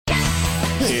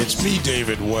Hey, it's me,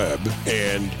 David Webb,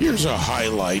 and here's a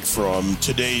highlight from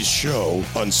today's show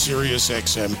on Sirius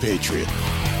XM Patriot.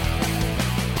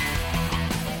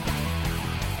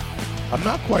 I'm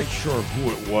not quite sure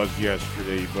who it was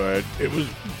yesterday, but it was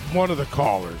one of the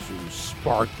callers who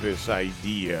sparked this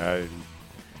idea and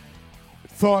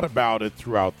thought about it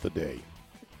throughout the day.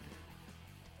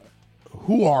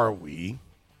 Who are we?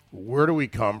 Where do we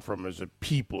come from as a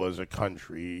people, as a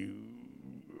country?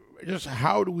 Just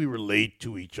how do we relate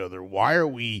to each other? Why are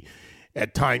we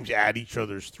at times at each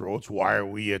other's throats? Why are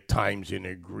we at times in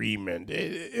agreement?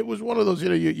 It was one of those,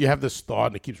 you have this thought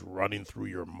and it keeps running through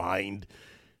your mind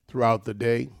throughout the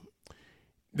day.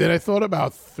 Then I thought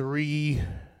about three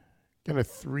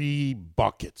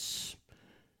buckets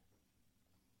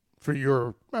for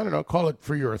your, call it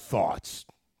for your thoughts.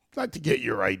 Not to get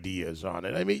your ideas on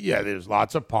it. I mean, yeah, there's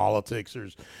lots of politics.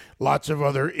 There's lots of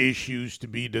other issues to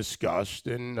be discussed.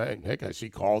 And heck, I see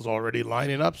calls already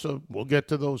lining up, so we'll get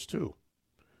to those too.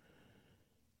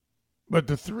 But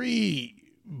the three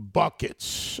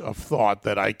buckets of thought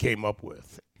that I came up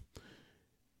with: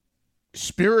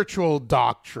 spiritual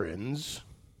doctrines,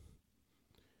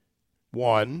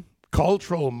 1,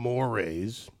 cultural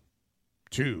mores,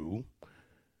 2,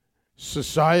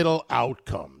 societal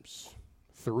outcomes.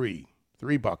 Three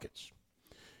buckets.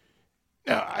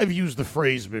 Now, I've used the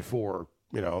phrase before,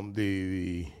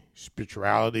 the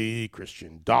spirituality,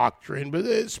 Christian doctrine, but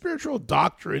the spiritual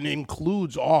doctrine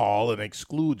includes all and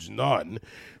excludes none,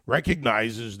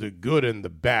 recognizes the good and the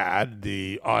bad,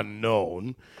 the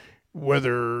unknown,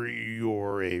 whether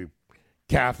you're a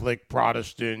Catholic,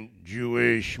 Protestant,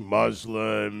 Jewish,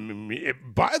 Muslim,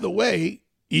 by the way,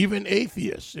 even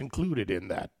atheists included in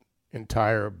that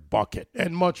entire bucket,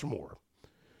 and much more.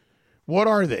 What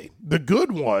are they? The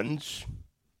good ones,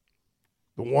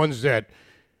 the ones that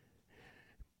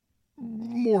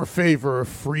more favor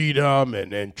freedom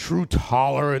and true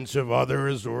tolerance of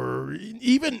others, or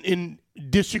even in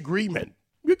disagreement.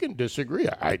 You can disagree.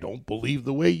 I don't believe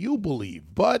the way you believe,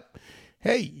 but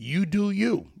hey, you do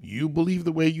you. You believe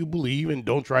the way you believe and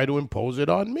don't try to impose it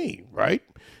on me, right?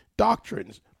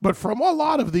 Doctrines. But from a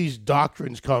lot of these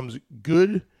doctrines comes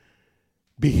good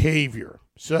behavior.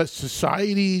 So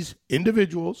societies,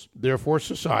 individuals, therefore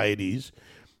societies,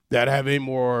 that have a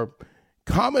more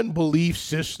common belief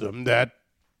system that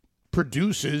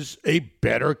produces a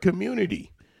better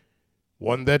community.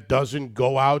 One that doesn't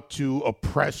go out to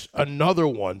oppress another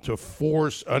one, to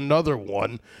force another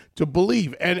one to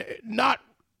believe. And not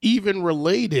even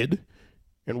related,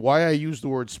 and why I use the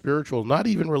word spiritual, not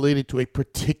even related to a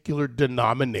particular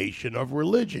denomination of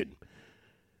religion,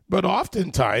 but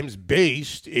oftentimes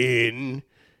based in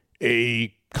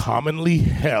a commonly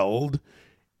held,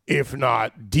 if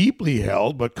not deeply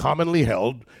held, but commonly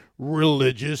held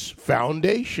religious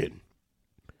foundation.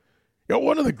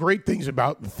 One of the great things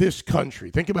about this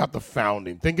country, think about the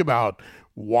founding, think about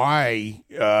why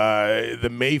the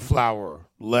Mayflower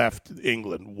left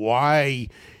England, why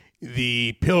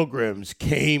the Pilgrims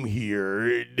came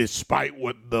here despite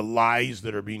what the lies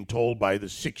that are being told by the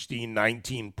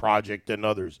 1619 Project and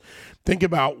others. Think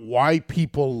about why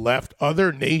people left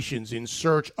other nations in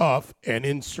search of, and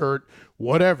insert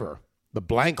whatever, the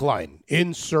blank line,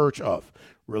 in search of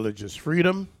religious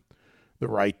freedom, the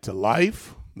right to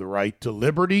life, the right to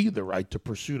liberty, the right to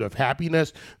pursuit of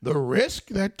happiness, the risk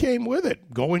that came with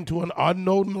it, going to an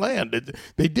unknown land.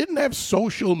 They didn't have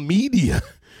social media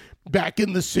back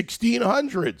in the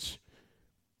 1600s.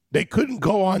 They couldn't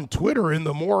go on Twitter in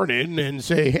the morning and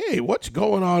say, hey, what's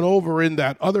going on over in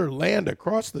that other land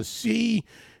across the sea,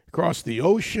 across the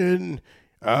ocean?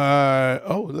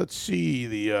 Let's see,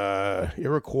 the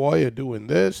Iroquois are doing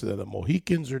this, the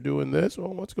Mohicans are doing this.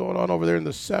 Well, what's going on over there in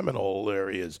the Seminole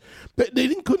areas? They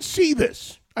couldn't see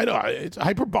this. I know it's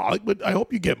hyperbolic, but I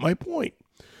hope you get my point.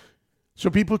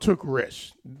 So people took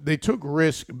risks. They took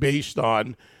risk based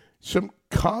on some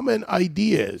common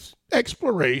ideas.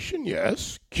 Exploration,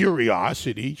 yes.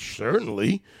 Curiosity,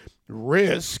 certainly.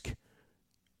 Risk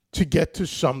to get to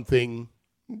something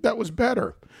that was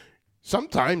better.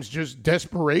 Sometimes just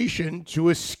desperation to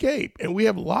escape. And we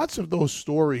have lots of those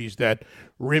stories that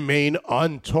remain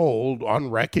untold,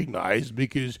 unrecognized,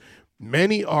 because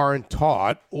many aren't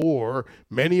taught, or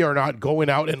many are not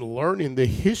going out and learning the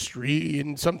history,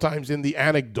 and sometimes in the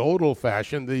anecdotal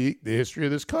fashion, the history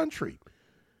of this country.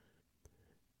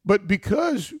 But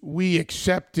because we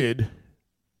accepted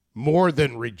more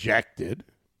than rejected,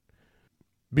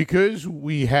 because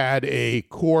we had a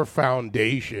core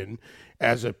foundation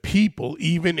as a people,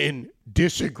 even in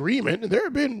disagreement, and there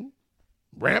have been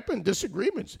rampant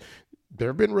disagreements. There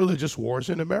have been religious wars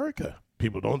in America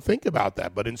People don't think about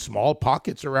that, but in small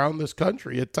pockets around this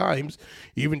country at times,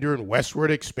 even during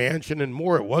westward expansion and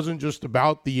more, it wasn't just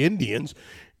about the Indians.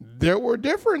 There were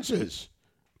differences,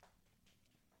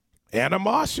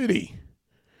 animosity,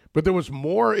 but there was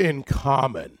more in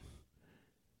common.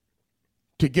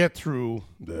 To get through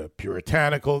the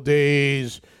puritanical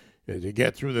days, to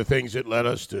get through the things that led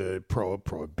us to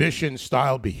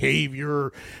prohibition-style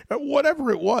behavior, whatever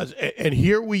it was. And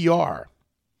here we are.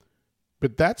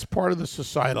 But that's part of the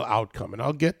societal outcome, and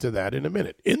I'll get to that in a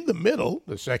minute. In the middle,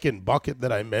 the second bucket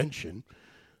that I mentioned,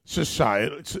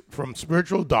 society, from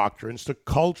spiritual doctrines to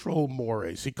cultural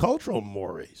mores. See, cultural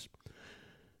mores,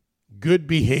 good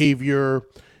behavior,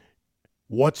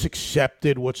 what's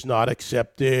accepted, what's not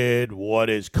accepted, what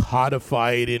is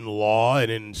codified in law, and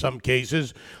in some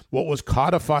cases, what was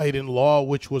codified in law,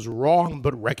 which was wrong,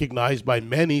 but recognized by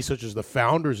many, such as the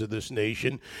founders of this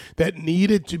nation, that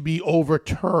needed to be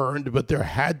overturned, but there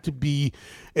had to be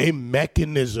a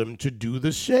mechanism to do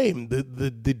the same.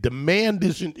 The demand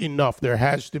isn't enough. There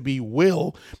has to be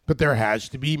will, but there has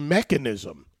to be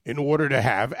mechanism in order to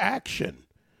have action.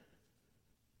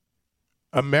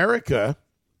 America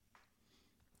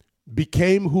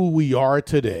became who we are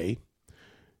today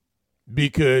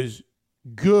because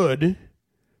good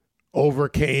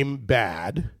overcame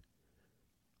bad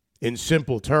in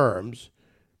simple terms,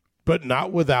 but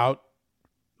not without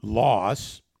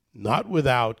loss, not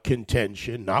without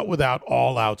contention, not without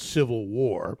all-out civil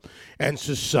war, and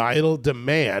societal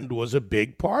demand was a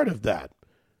big part of that.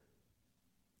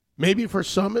 Maybe for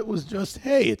some it was just,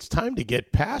 hey, it's time to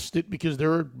get past it because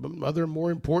there are other more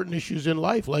important issues in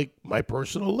life, like my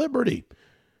personal liberty.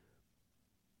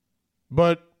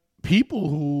 But people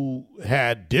who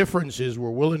had differences were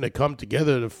willing to come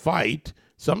together to fight,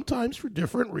 sometimes for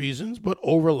different reasons, but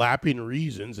overlapping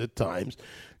reasons at times,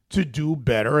 to do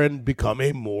better and become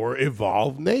a more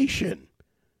evolved nation.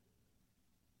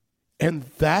 And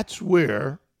that's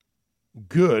where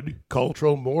good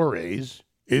cultural mores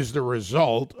is the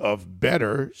result of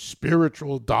better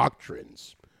spiritual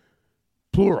doctrines.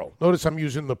 Plural. Notice I'm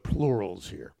using the plurals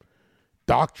here.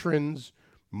 Doctrines,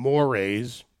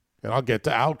 mores, and I'll get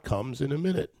to outcomes in a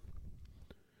minute.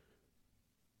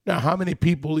 Now, how many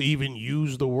people even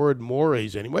use the word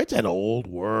mores anyway? It's an old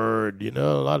word, A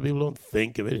lot of people don't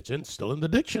think of it. It's still in the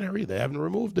dictionary. They haven't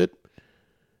removed it.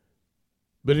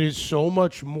 But it is so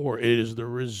much more. It is the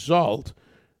result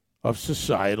of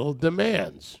societal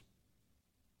demands.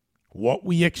 What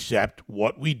we accept,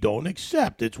 what we don't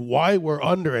accept. It's why we're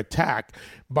under attack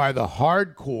by the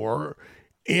hardcore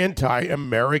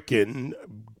anti-American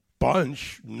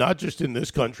bunch, not just in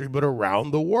this country, but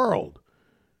around the world.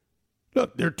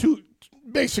 Look, there are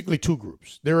basically two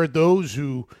groups. There are those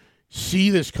who see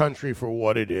this country for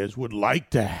what it is, would like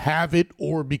to have it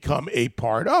or become a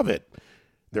part of it.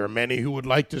 There are many who would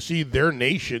like to see their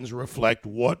nations reflect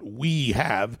what we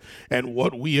have and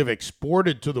what we have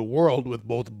exported to the world with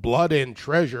both blood and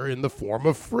treasure in the form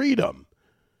of freedom.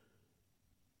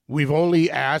 We've only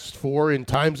asked for, in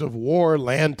times of war,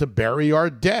 land to bury our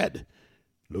dead.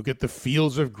 Look at the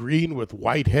fields of green with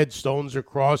white headstones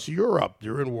across Europe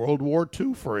during World War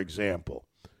II, for example.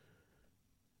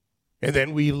 And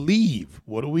then we leave.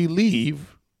 What do we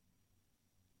leave?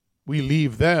 We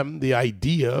leave them the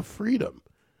idea of freedom.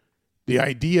 The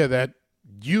idea that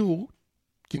you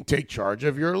can take charge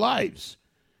of your lives,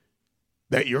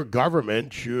 that your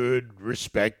government should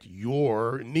respect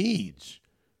your needs.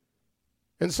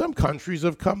 And some countries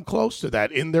have come close to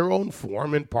that in their own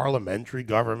form, in parliamentary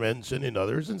governments and in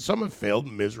others, and some have failed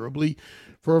miserably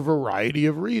for a variety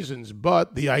of reasons.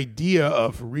 But the idea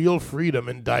of real freedom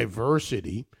and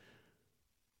diversity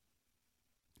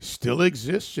still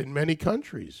exists in many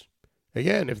countries.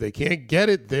 Again, if they can't get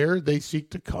it there, they seek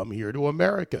to come here to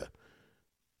America.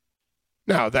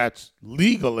 Now, that's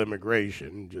legal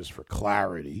immigration, just for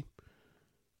clarity,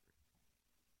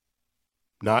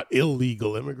 not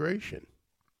illegal immigration.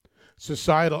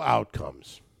 Societal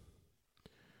outcomes.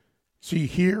 See,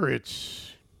 here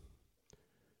it's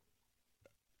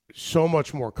so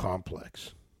much more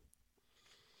complex.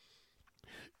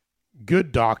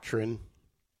 Good doctrine,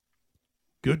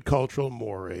 good cultural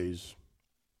mores,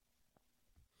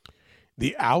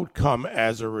 the outcome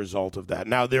as a result of that.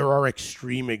 Now, there are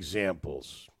extreme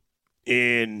examples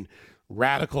in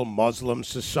radical Muslim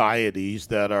societies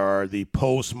that are the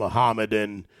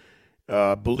post-Mohammedan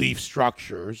belief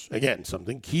structures. Again,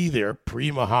 something key there,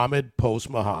 pre-Muhammad,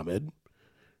 post-Muhammad.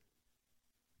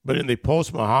 But in the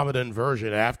post-Mohammedan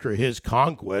version, after his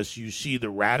conquest, you see the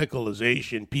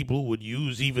radicalization. People would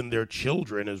use even their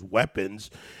children as weapons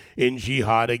in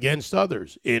jihad against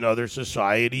others. In other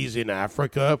societies, in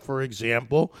Africa, for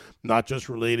example, not just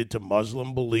related to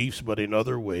Muslim beliefs, but in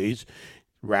other ways,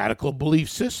 radical belief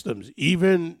systems.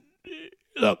 Even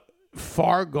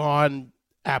far gone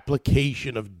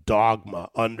application of dogma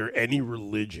under any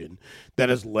religion that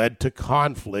has led to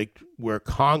conflict where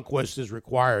conquest is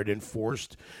required and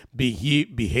forced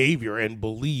behavior and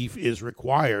belief is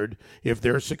required if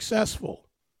they're successful.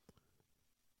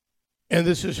 And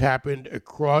this has happened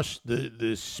across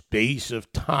the space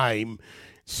of time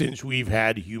since we've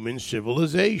had human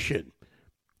civilization.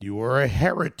 You were a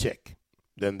heretic.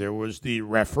 Then there was the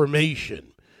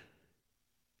Reformation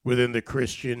within the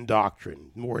Christian doctrine,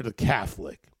 more the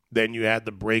Catholic. Then you had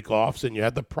the break-offs and you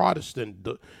had the Protestant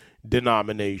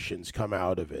denominations come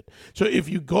out of it. So if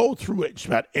you go through it,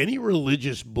 about any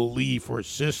religious belief or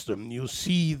system, you'll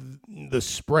see the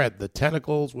spread, the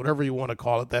tentacles, whatever you want to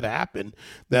call it, that happen,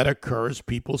 that occurs.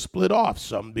 People split off.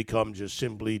 Some become just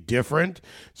simply different.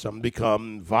 Some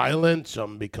become violent.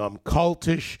 Some become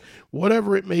cultish,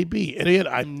 whatever it may be. And again,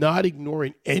 I'm not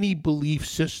ignoring any belief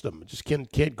system. I just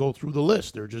can't go through the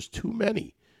list. There are just too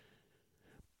many.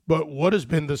 But what has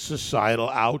been the societal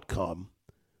outcome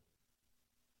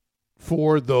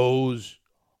for those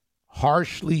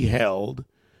harshly held,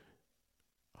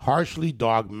 harshly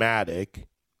dogmatic,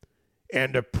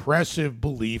 and oppressive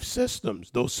belief systems?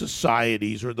 Those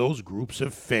societies or those groups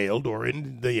have failed, or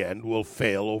in the end will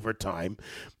fail over time,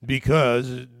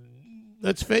 because,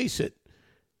 let's face it,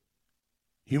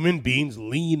 human beings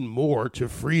lean more to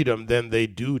freedom than they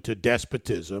do to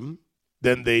despotism,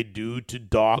 than they do to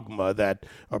dogma that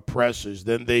oppresses,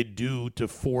 than they do to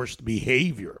forced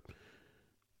behavior.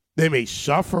 They may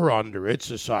suffer under it.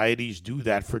 Societies do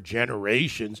that for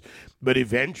generations, but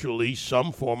eventually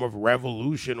some form of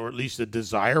revolution, or at least a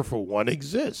desire for one,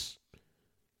 exists.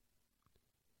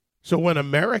 So when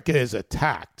America is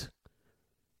attacked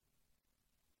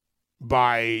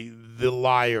by the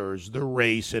liars, the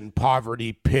race and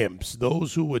poverty pimps,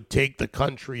 those who would take the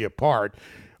country apart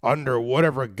under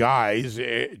whatever guise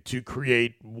to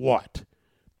create what?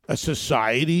 A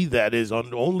society that is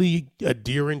only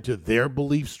adhering to their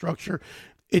belief structure.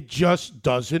 It just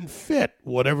doesn't fit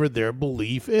whatever their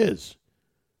belief is.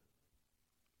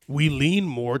 We lean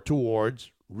more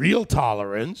towards real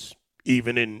tolerance,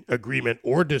 even in agreement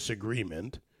or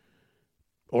disagreement,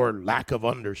 or lack of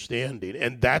understanding.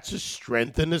 And that's a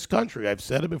strength in this country. I've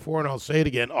said it before and I'll say it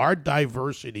again. Our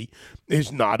diversity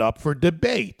is not up for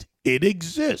debate. It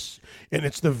exists. And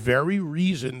it's the very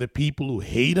reason the people who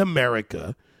hate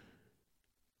America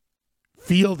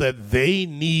feel that they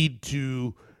need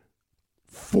to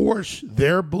force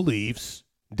their beliefs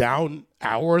down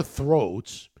our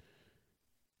throats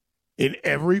in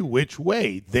every which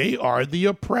way. They are the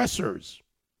oppressors.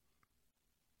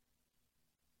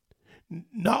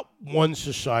 Not one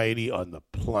society on the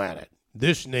planet,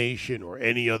 this nation or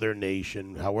any other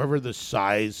nation, however the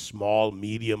size, small,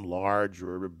 medium, large,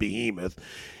 or a behemoth,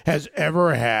 has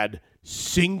ever had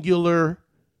singular,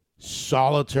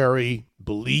 solitary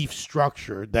belief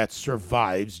structure that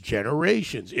survives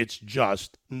generations. It's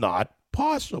just not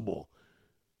possible.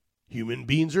 Human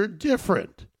beings are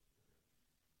different.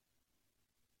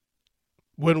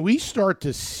 When we start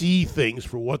to see things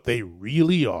for what they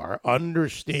really are,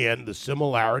 understand the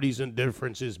similarities and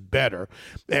differences better,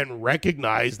 and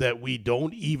recognize that we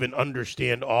don't even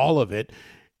understand all of it,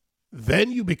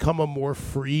 then you become a more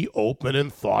free, open,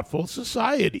 and thoughtful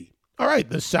society. All right,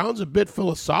 this sounds a bit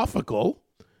philosophical.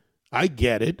 I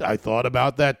get it. I thought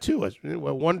about that too. I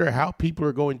wonder how people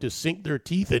are going to sink their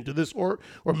teeth into this, or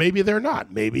maybe they're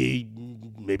not. Maybe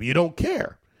you don't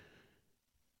care.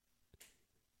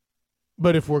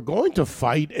 But if we're going to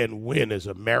fight and win as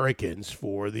Americans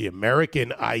for the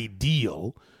American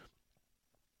ideal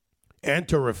and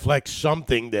to reflect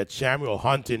something that Samuel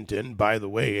Huntington, by the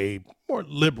way, a more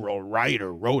liberal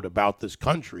writer, wrote about this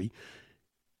country,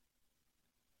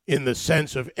 in the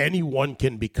sense of anyone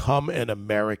can become an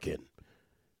American.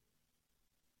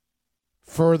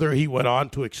 Further, he went on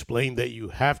to explain that you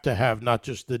have to have not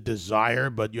just the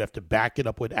desire, but you have to back it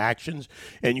up with actions,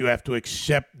 and you have to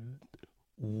accept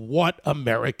what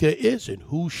America is and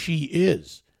who she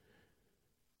is.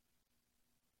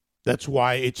 That's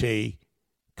why it's a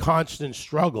constant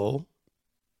struggle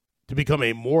to become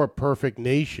a more perfect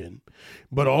nation,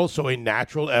 but also a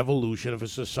natural evolution of a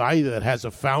society that has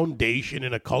a foundation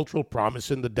in a cultural promise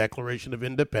in the Declaration of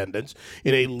Independence,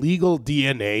 in a legal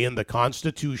DNA in the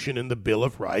Constitution and the Bill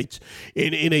of Rights,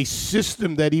 in a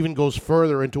system that even goes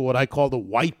further into what I call the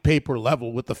white paper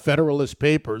level with the Federalist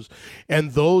Papers,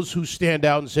 and those who stand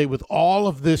out and say, with all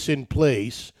of this in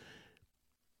place,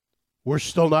 we're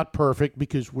still not perfect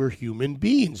because we're human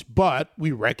beings, but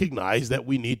we recognize that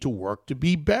we need to work to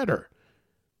be better.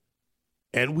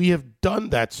 And we have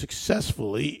done that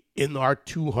successfully in our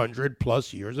 200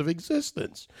 plus years of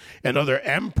existence. And other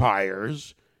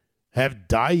empires have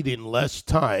died in less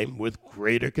time with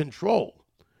greater control.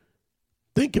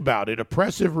 Think about it.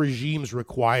 Oppressive regimes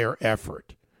require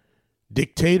effort.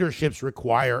 Dictatorships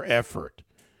require effort.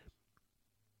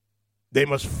 They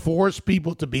must force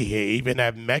people to behave and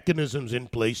have mechanisms in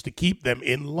place to keep them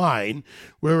in line,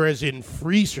 whereas in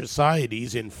free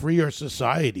societies, in freer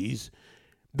societies,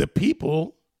 the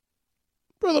people,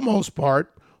 for the most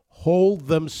part, hold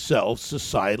themselves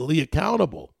societally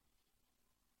accountable.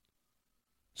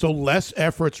 So less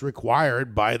efforts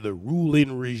required by the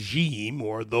ruling regime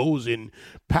or those in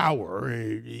power,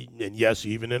 and yes,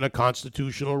 even in a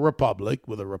constitutional republic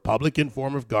with a republican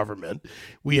form of government,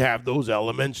 we have those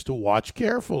elements to watch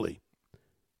carefully.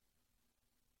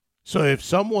 So if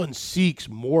someone seeks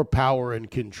more power and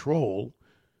control,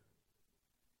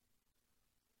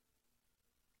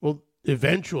 well,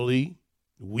 eventually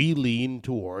we lean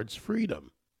towards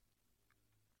freedom.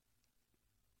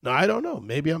 Now, I don't know.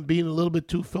 Maybe I'm being a little bit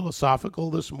too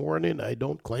philosophical this morning. I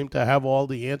don't claim to have all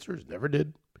the answers. Never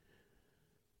did.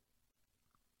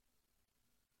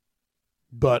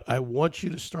 But I want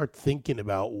you to start thinking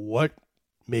about what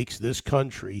makes this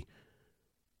country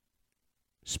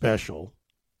special,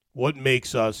 what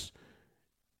makes us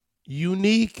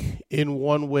unique in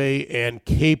one way and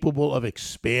capable of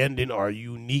expanding our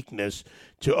uniqueness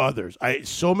to others.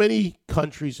 So many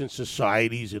countries and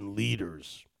societies and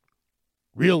leaders,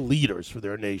 real leaders for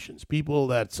their nations, people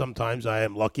that sometimes I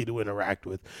am lucky to interact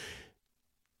with,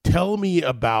 tell me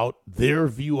about their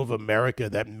view of America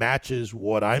that matches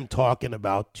what I'm talking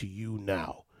about to you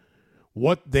now.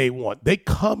 What they want. They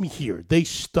come here. They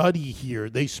study here.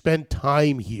 They spend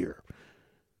time here.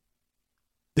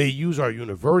 They use our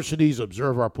universities,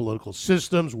 observe our political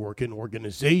systems, work in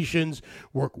organizations,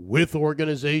 work with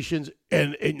organizations,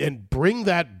 and bring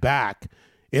that back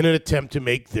in an attempt to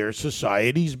make their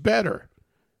societies better.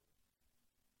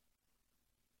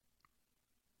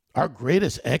 Our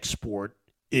greatest export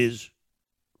is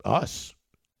us.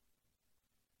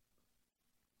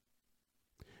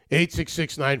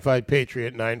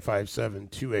 866-95-PATRIOT,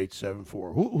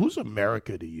 957-2874. Who's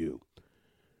America to you?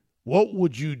 What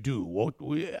would you do?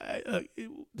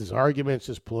 There's arguments,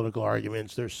 there's political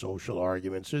arguments, there's social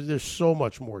arguments. There's so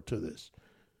much more to this.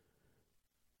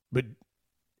 But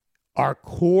our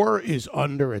core is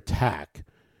under attack,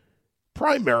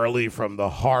 primarily from the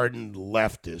hardened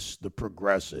leftists, the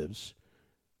progressives.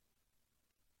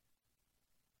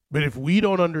 But if we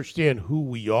don't understand who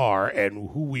we are and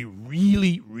who we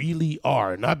really, really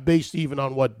are, not based even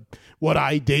on what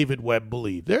I, David Webb,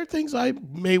 believe. There are things I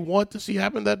may want to see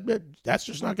happen that's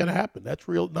just not going to happen. That's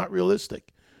not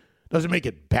realistic. Doesn't make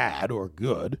it bad or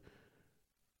good.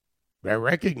 But I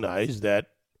recognize that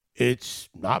it's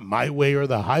not my way or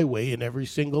the highway in every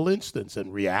single instance.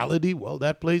 And reality, well,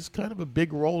 that plays kind of a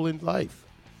big role in life.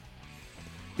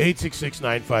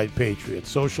 866-95-PATRIOT.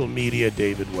 Social media,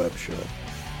 David Webb Show.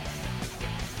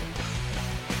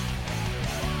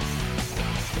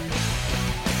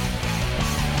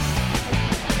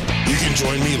 You can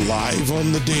join me live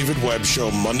on The David Webb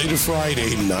Show, Monday to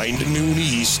Friday, 9 to noon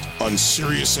East, on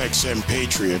SiriusXM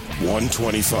Patriot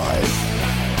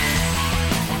 125.